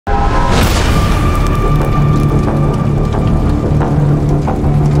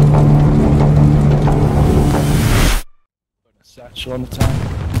Satchel on the tank.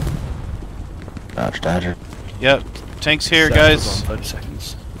 Dodger. Yep. Tank's here, Satchel's guys. on 30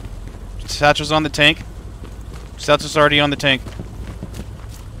 seconds. Satchel's on the tank. Satchel's already on the tank.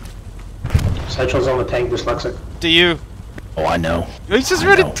 Satchel's on the tank, dyslexic. Do you? Oh, I know. He's just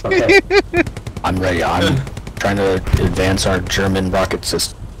ready. Okay. I'm ready. I'm trying to advance our German rocket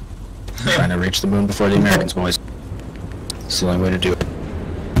system. Trying to reach the moon before the Americans, boys. It's the only way to do it.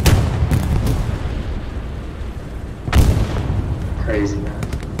 Crazy, man.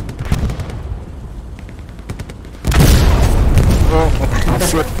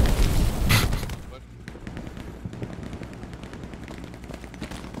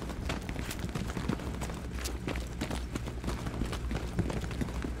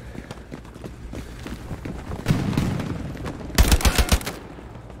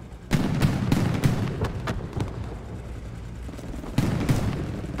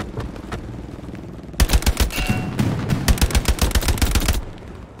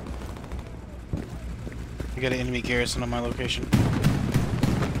 I got an enemy garrison on my location.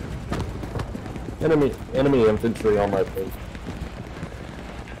 Enemy infantry on my page.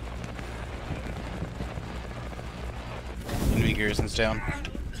 Enemy garrison's down.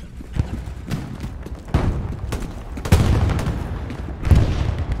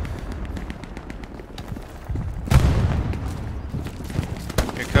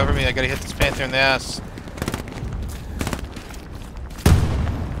 Okay, cover me. I gotta hit this Panther in the ass.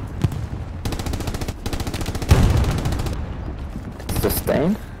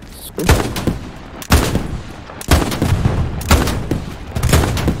 Sustained? Sweet.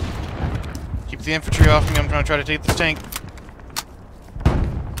 Keep the infantry off me. I'm gonna try to take this tank.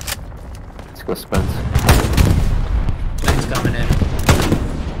 Let's go, Spence. Tank's coming in.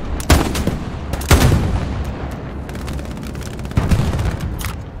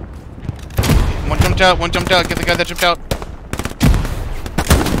 One jumped out. One jumped out. Get the guy that jumped out.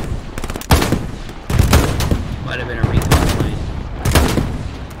 Might have been a recon plane.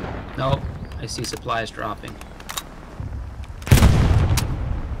 Nope. I see supplies dropping.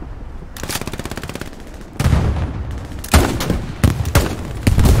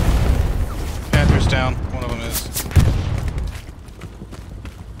 Panther's down. One of them is.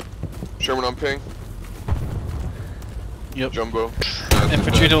 Sherman on ping. Yep. Jumbo.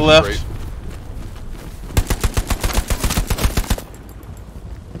 Infantry to the left. Great.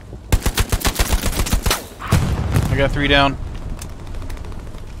 I got 3 down.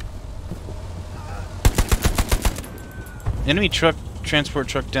 Enemy truck, transport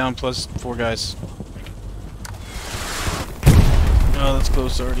truck down, plus 4 guys. Oh, that's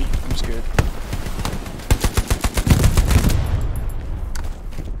close already. I'm scared.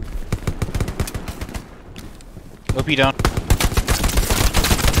 OP down.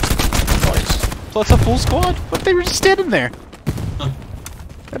 Nice. Plus a full squad? But they were just standing there.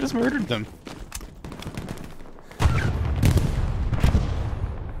 I just murdered them.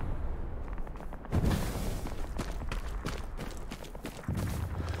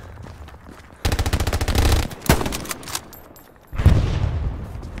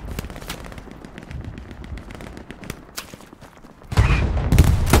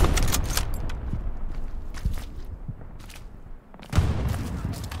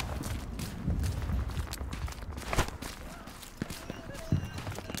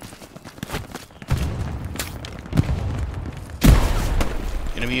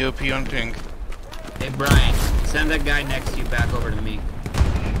 Enemy OP on ping. Hey Brian, send that guy next to you back over to me.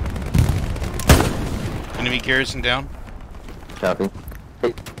 Enemy garrison down. Copy.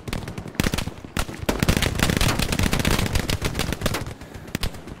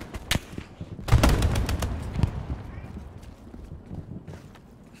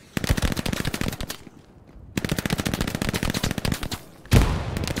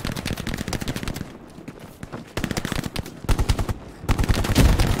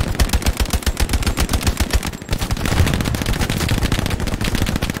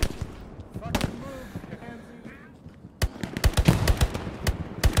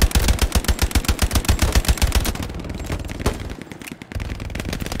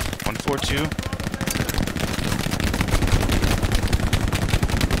 One, 4-2.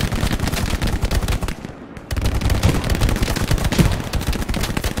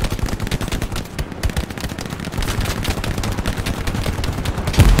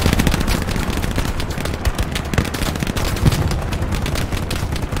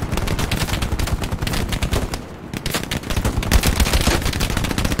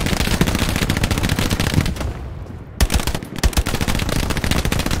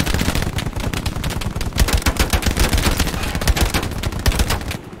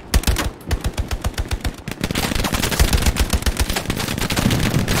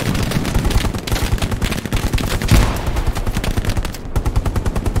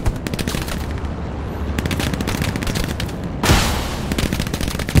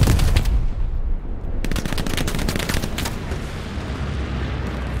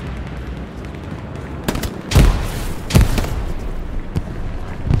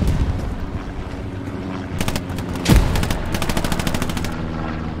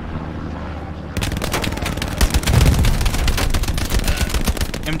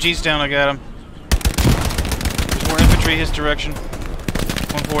 SMG's down, I got him. There's more infantry his direction.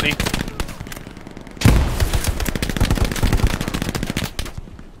 140.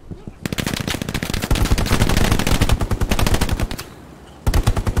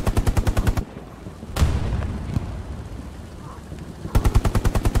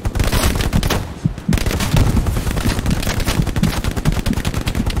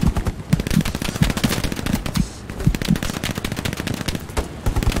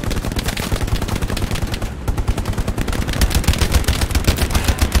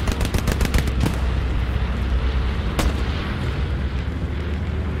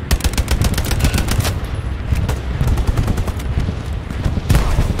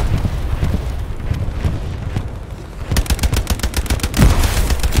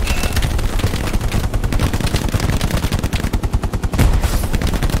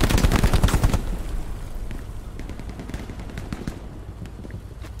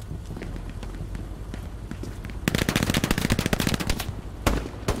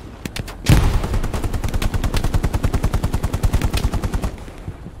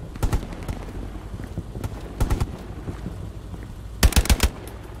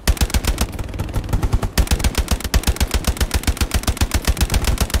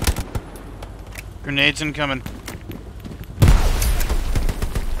 Grenades incoming.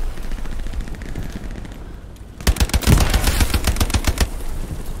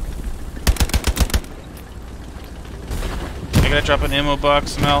 I gotta drop an ammo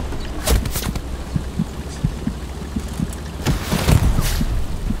box, Mel.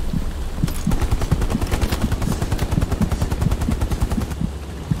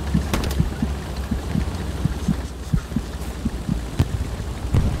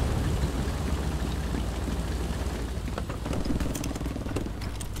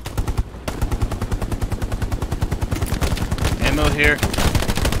 Ammo here.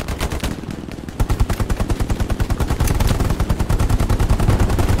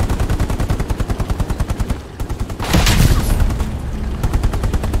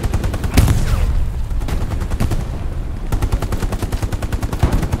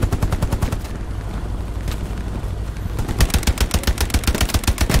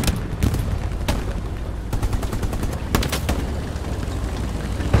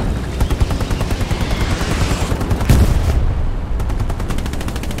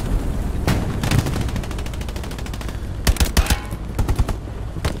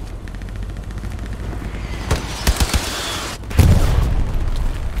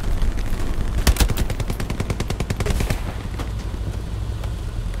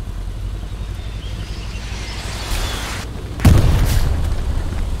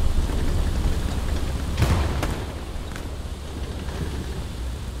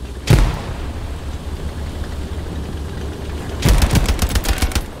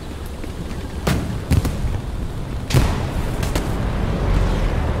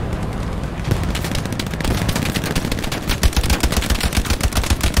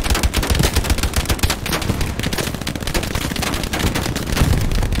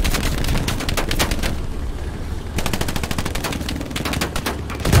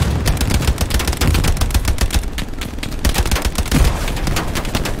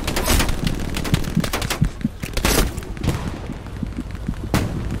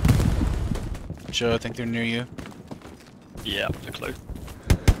 Joe, I think they're near you. Yeah, they're close.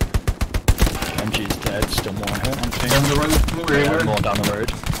 MG's dead, still more on him. Down the road, Yeah, more down the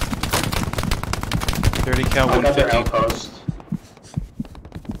road. 30 cal I got their 150. outpost.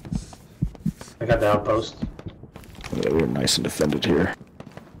 I got the outpost. Yeah, we're nice and defended here.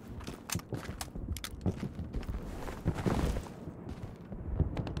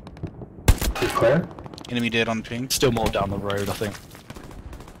 You clear? Enemy dead on ping. Still more down the road, I think.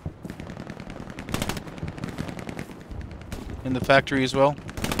 In the factory as well.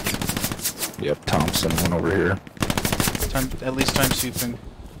 Yep, Thompson, one over here. At least times 2 ping.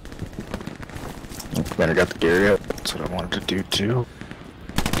 Better got the Gary up. That's what I wanted to do too.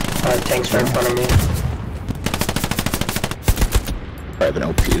 Tanks right in front of me. I have an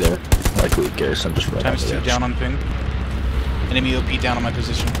OP there. Likely Garrison just right Times over 2 there. down on ping. Enemy OP down on my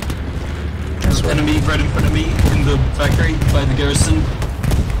position. There's an enemy right in front of me in the factory by the garrison.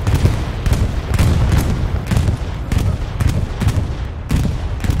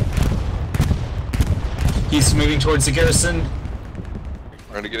 He's moving towards the garrison.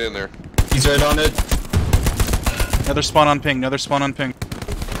 Trying to get in there. He's right on it. Another spawn on ping. Another spawn on ping.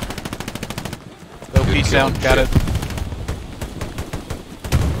 OP's kill. down. Got it.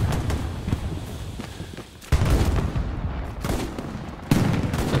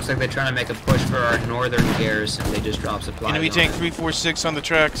 Looks like they're trying to make a push for our northern garrison. They just dropped supplies. Enemy on tank it. 346 on the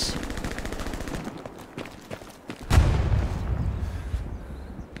tracks.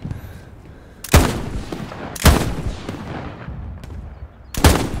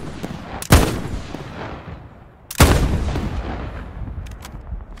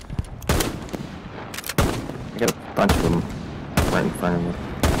 I got a bunch of them right in front of me.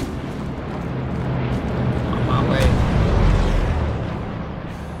 On my way.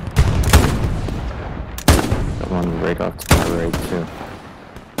 Got one right off to my right too.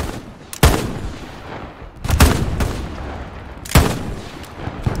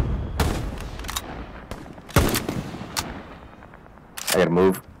 I gotta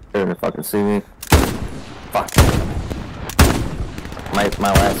move. They're gonna fucking see me. Fuck.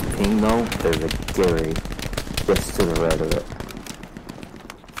 My last ping though, there's a Gary just to the right of it.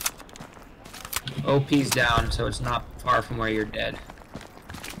 OP's down, so it's not far from where you're dead.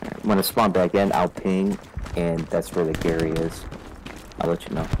 When I spawn back in, I'll ping, and that's where the Gary is. I'll let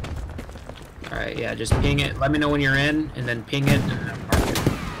you know. Alright, yeah, just ping it. Let me know when you're in, and then ping it, and then mark it.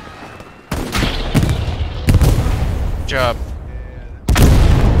 Good job.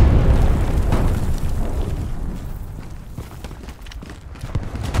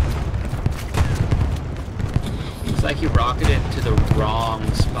 It's like you rocketed to the wrong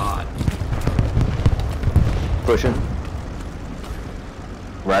spot. Pushing.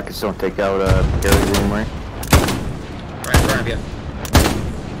 Rockets don't take out Gary room, right? Right in front of you.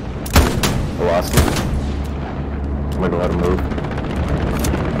 I lost him. I'm gonna let him move.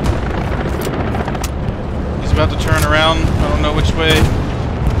 He's about to turn around. I don't know which way.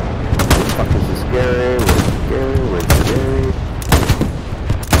 Where the fuck is this Gary? Where's Gary? Where's Gary?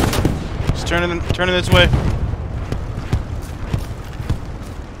 He's turning this way.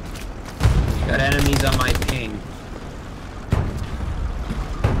 Got enemies on my ping.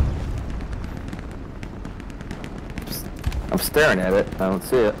 I'm staring at it. I don't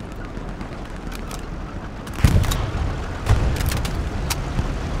see it.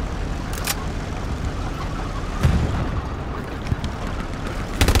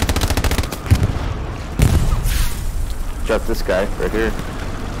 Drop this guy right here.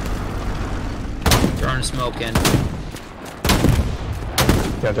 Throwing smoke in.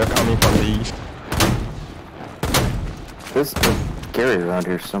 Yeah, they're coming from the east. There's a Gary around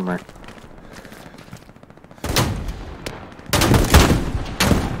here somewhere.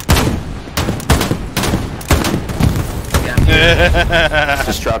 Yeah,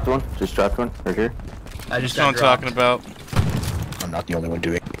 Just dropped one. Just dropped one right here. I just That's what I'm got talking about. I'm not the only one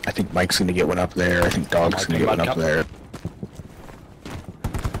doing it. I think Mike's gonna get one up there. I think Dog's gonna get one up there.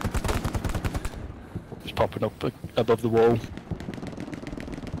 Just popping up above the wall.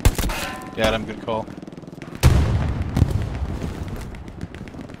 Got him. Good call.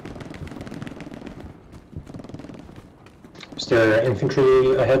 Is there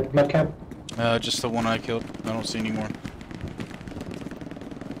infantry ahead, Madcap? Just the one I killed. I don't see any more.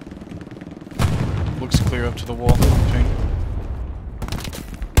 Looks clear up to the wall.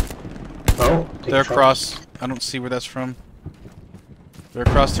 Oh, take They're a shot. across. I don't see where that's from. They're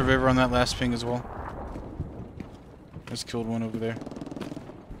across the river on that last ping as well. Just killed one over there.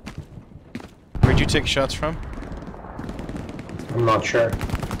 Where'd you take shots from? I'm not sure.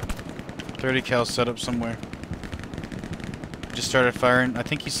 30 cal set up somewhere. Just started firing. I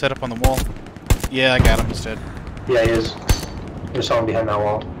think he's set up on the wall. Yeah, I got him. He's dead. Yeah, he is. There's someone behind that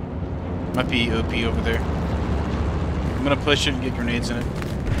wall. Might be OP over there. I'm gonna push it and get grenades in it.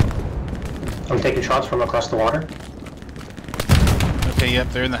 I'm taking shots from across the water. Okay, yep,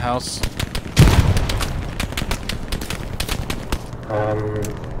 they're in the house.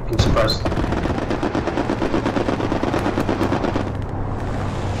 Being suppressed.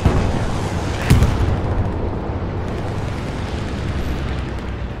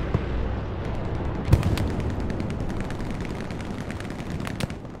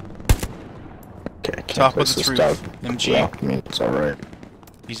 Okay, Top of the roof. MG. Yeah, I mean, it's alright.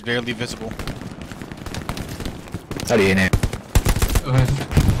 He's barely visible. How do you name?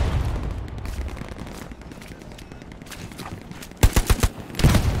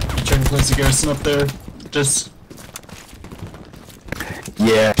 Trying to place a garrison up there. Just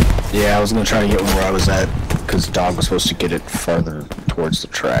Yeah, I was gonna try to get one where I was at, because Dog was supposed to get it farther towards the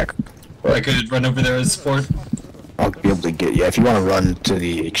track. I could run over there as support. I'll be able to get, yeah, if you want to run to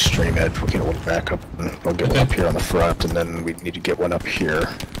the extreme edge, we can work back up, and we'll get one up here on the front, and then we need to get one up here,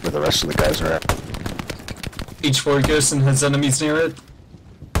 where the rest of the guys are at. Each forward garrison has enemies near it.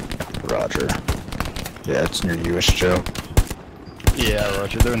 Roger. Yeah, it's near you, Joe. Yeah,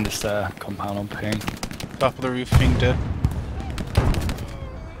 Roger. They're in this compound on ping. Top of the roof, ping dead.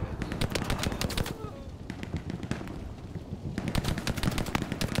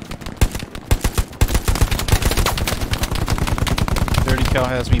 cal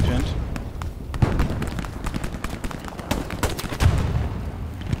has me pinned.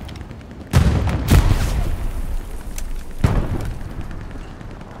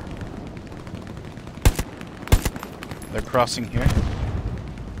 They're crossing here.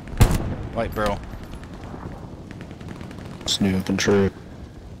 White barrel. It's new infantry.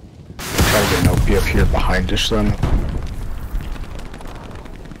 Try to get an OP up here behind us then.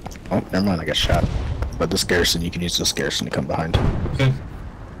 Oh, never mind, I got shot. But this garrison, you can use this garrison to come behind. Okay.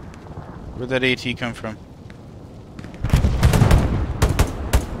 Where'd that AT come from?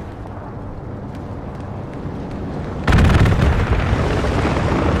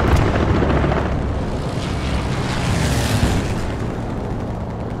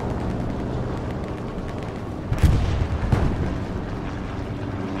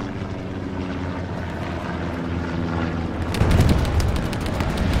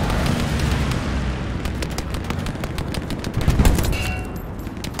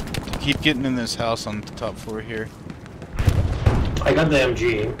 Keep getting in this house on the top floor here. I got the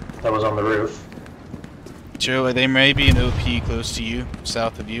MG that was on the roof. Joe, they may be an OP close to you,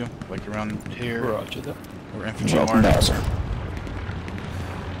 south of you, like around here. Roger that. Or infantry Well, mark. no, sir.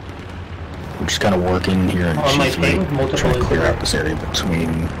 We're just kind of working here in On my Chiefly, ping, multiple trying to clear incident. out this area between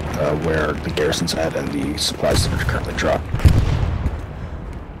where the garrison's at and the supplies that are currently dropped.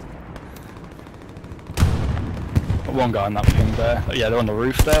 One guy on that ping there. Yeah, they're on the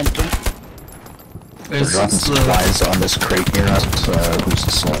roof there. They're It's dropping supplies on this crate near us. Who's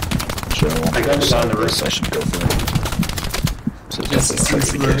this one? Joe. I got the guy on the roof. I should go for it. So Yes, definitely since try to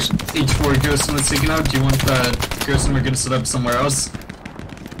get the garrison. the H4 garrison was taken out, do you want that garrison we're gonna set up somewhere else?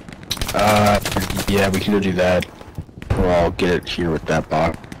 Yeah, we can go do that. Or I'll get it here with that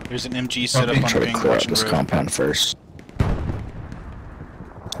box. There's an MG set up Okay. on Try to ping clear out watching this road. compound first.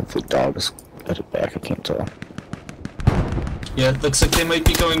 Hopefully dog is at it back, I can't tell. Yeah, it looks like they might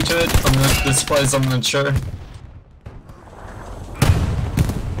be going to it. The supplies, I'm not sure.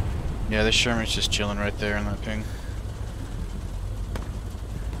 Yeah, this Sherman's just chilling right there on that ping.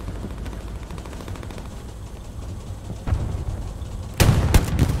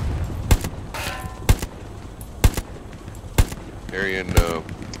 Area in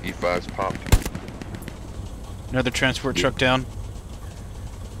E5's popped. Another transport truck down.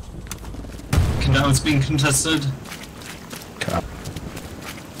 Now it's being contested. Cop.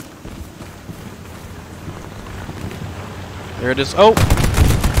 There it is. Oh!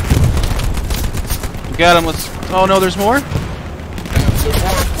 We got him. Let's. Oh no, there's more? More.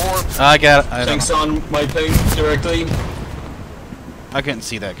 I got it. I don't Tanks know. on my ping directly. I couldn't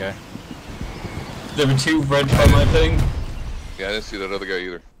see that guy. There were two red on my ping. Yeah, I didn't see that other guy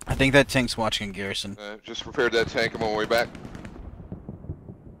either. I think that tank's watching a garrison. Just repaired that tank. I'm on my way back.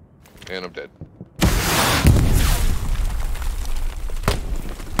 And I'm dead.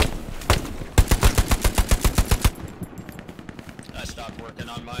 I stopped working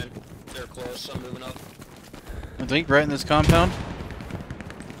on mine. They're close, I'm moving up. I think right in this compound.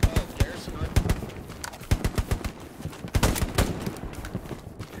 Oh, garrison right?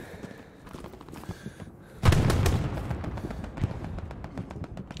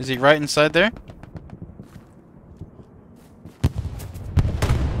 Is he right inside there?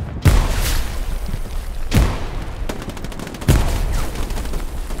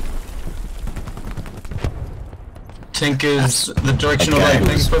 Tank is the direction of That my guy ping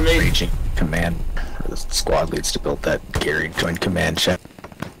who's for me. raging command, or the squad leads to build that Gary joined command chat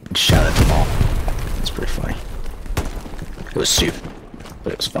and shout at them all. It's pretty funny. It was stupid,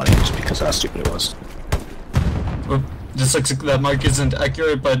 but it was funny just because how stupid it was. Well, this looks like that mark isn't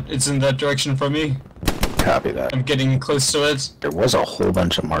accurate, but it's in that direction for me. Copy that. I'm getting close to it. There was a whole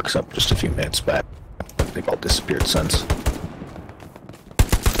bunch of marks up just a few minutes back. They've all disappeared since.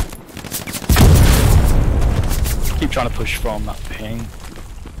 Keep trying to push from that ping.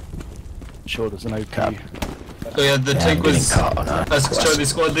 Sure, there's an OP. Cop. Oh yeah, the Yeah, tank I'm getting was caught on a as quest. Charlie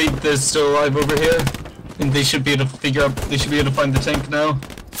squad. They're still alive over here, and they should be able to figure out. They should be able to find the tank now.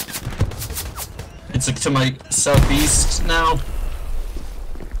 It's like to my southeast now.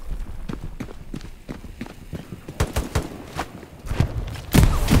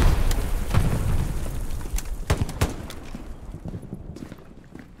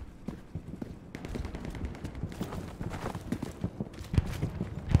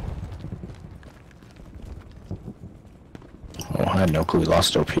 Oh, I had no clue we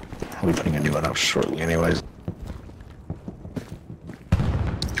lost OP. We'll be putting a new one up shortly anyways.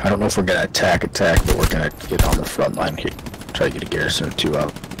 I don't know if we're gonna attack, but we're gonna get on the front line here. Try to get a garrison or two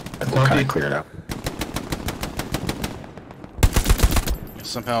out, and we'll Copy. kind of clear it out.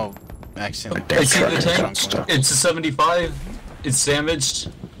 Somehow accidentally. Their I see truck the is tank. got stuck. It's a 75. It's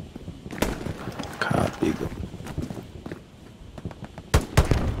damaged. Copy.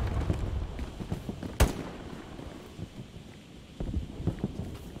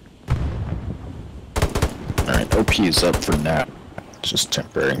 Alright, OP is up for now. It's just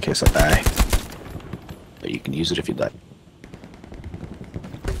temporary in case I die. But you can use it if you'd like.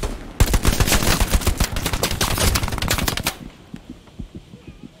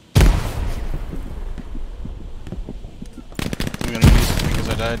 I'm gonna use it because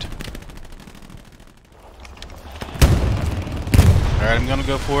I died. Alright, I'm gonna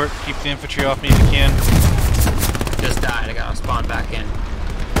go for it. Keep the infantry off me if you can. Just died. I gotta spawn back in.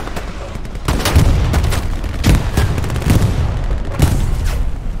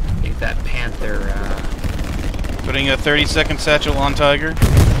 I think that Panther, Putting a 30-second satchel on Tiger.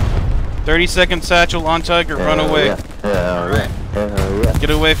 30-second satchel on Tiger. Run away. Yeah. Hell yeah. Hell yeah. Get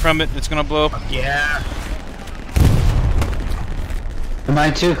away from it. It's gonna blow up. yeah. Am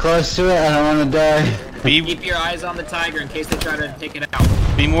I too close to it? I don't want to die. Keep your eyes on the Tiger in case they try to take it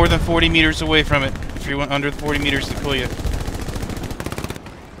out. Be more than 40 meters away from it. If you went under the 40 meters to kill you.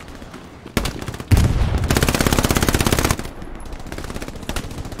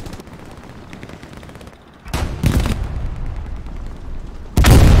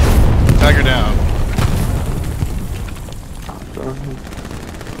 Tiger down.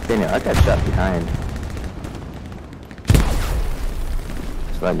 Daniel, I got shot behind.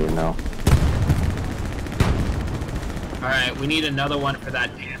 That's what I didn't know. Alright, we need another one for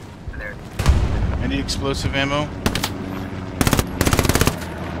that Panther there. Any explosive ammo?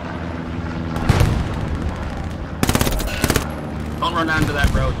 Don't run onto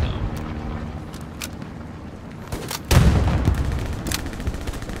that road though.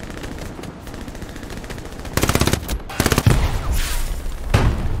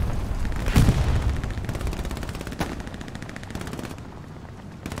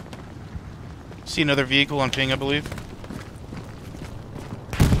 See another vehicle on ping, I believe.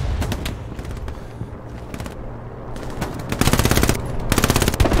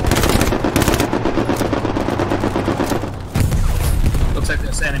 Looks like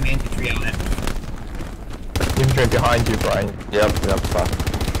there's enemy infantry on it. Infantry behind you, Brian. Yep, fuck.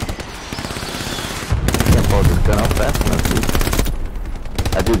 Can't pull this gun up fast enough,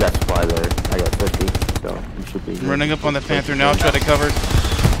 dude. I do got supply there. I got 50, so you should be... I'm running up on the Panther now, try to cover.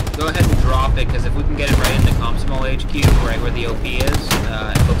 Go ahead and drop it, because if we can get it right into Comsmall HQ, right where the OP is,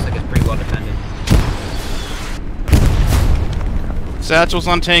 it looks like it's pretty well defended. Satchel's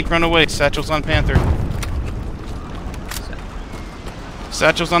on tank, run away. Satchel's on Panther.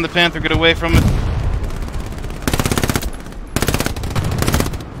 Satchel's on the Panther, get away from it.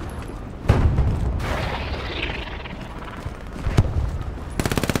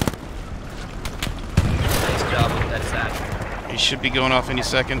 Nice job with that satchel. He should be going off any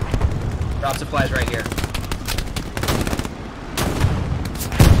second. Drop supplies right here.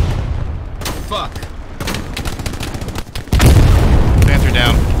 Fuck. Panther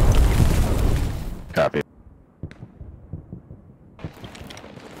down. Copy.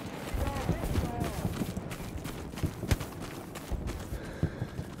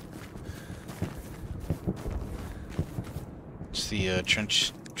 It's the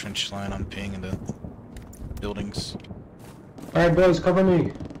trench line on ping in the buildings. Alright, boys, cover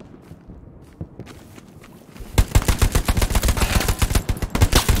me.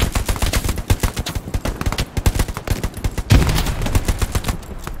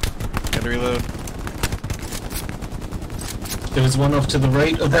 Gotta reload. There was one off to the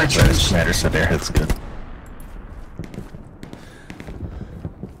right of that trench. Commander said there, that's good.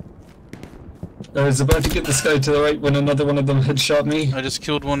 I was about to get this guy to the right when another one of them had shot me. I just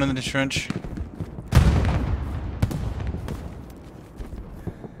killed one in the trench.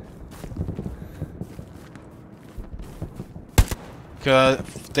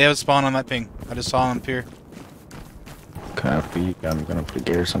 They have a spawn on that ping. I just saw them appear. Copy. I'm gonna put a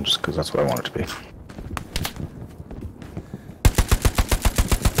garrison just because that's what I want it to be.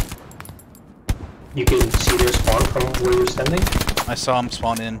 You can see their spawn from where you're standing. I saw them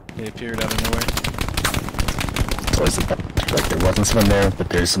spawn in. They appeared out of nowhere. It's always the like there wasn't someone there, but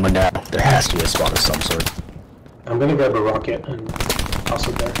there's someone now. There has to be a spawn of some sort. I'm gonna grab a rocket and toss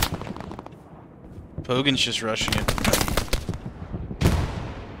it there. Pogan's just rushing it.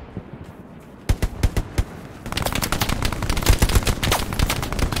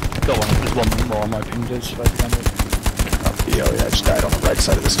 Got one. There's one more on my ping, dudes. Right behind it. Oh yeah, I just died on the right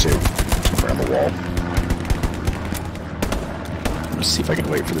side of this too. Around the wall. Let me see if I can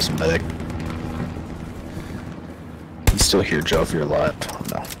wait for this medic. You still here, Joe, if you're alive?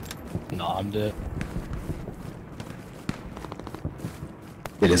 No. No, I'm dead.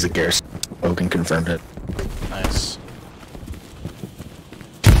 It is a garrison. Logan confirmed it. Nice.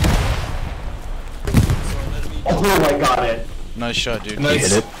 Oh, I got it. Nice shot, dude. You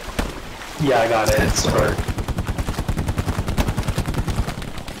hit it? Yeah, I got it. That's hard.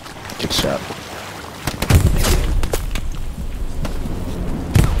 Good shot.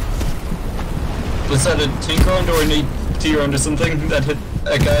 Was that a tank round or an AT round or something that hit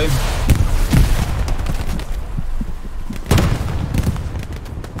a guy?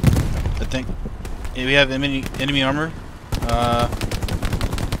 I think we have enemy armor.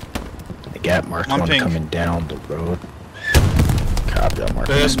 The gap marked On one ping. coming down the road. Copy that mark.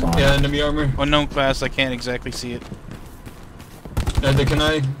 Yeah, enemy armor. Unknown class. I can't exactly see it. Neither can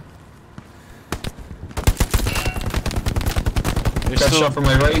I. There's Got still shot from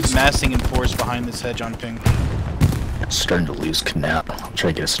my right. massing in force behind this hedge on ping. It's starting to lose canal. I'll try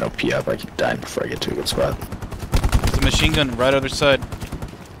to get us an OP up. I keep dying before I get to a good spot. There's a machine gun right other side.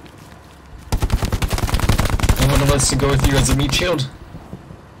 And one of us to go with you as a meat shield.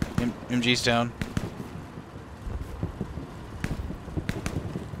 MG's down.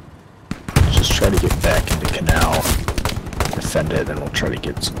 Just try to get back into canal, defend it, and we'll try to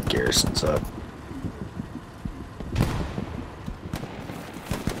get some garrisons up.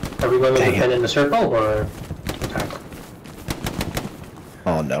 Are we going to Dang defend it. in the circle or attack?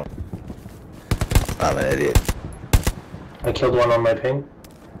 Oh no. I'm an idiot. I killed one on my ping.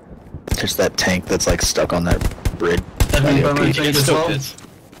 There's that tank that's like stuck on that bridge. Enemy by the armor OP. tank as well.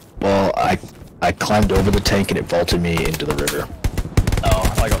 Well, I climbed over the tank and it vaulted me into the river.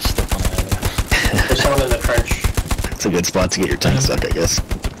 Oh, I got stuck on it. There's someone in the trench. It's a good spot to get your tank stuck, I guess.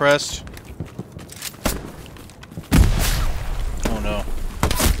 Depressed.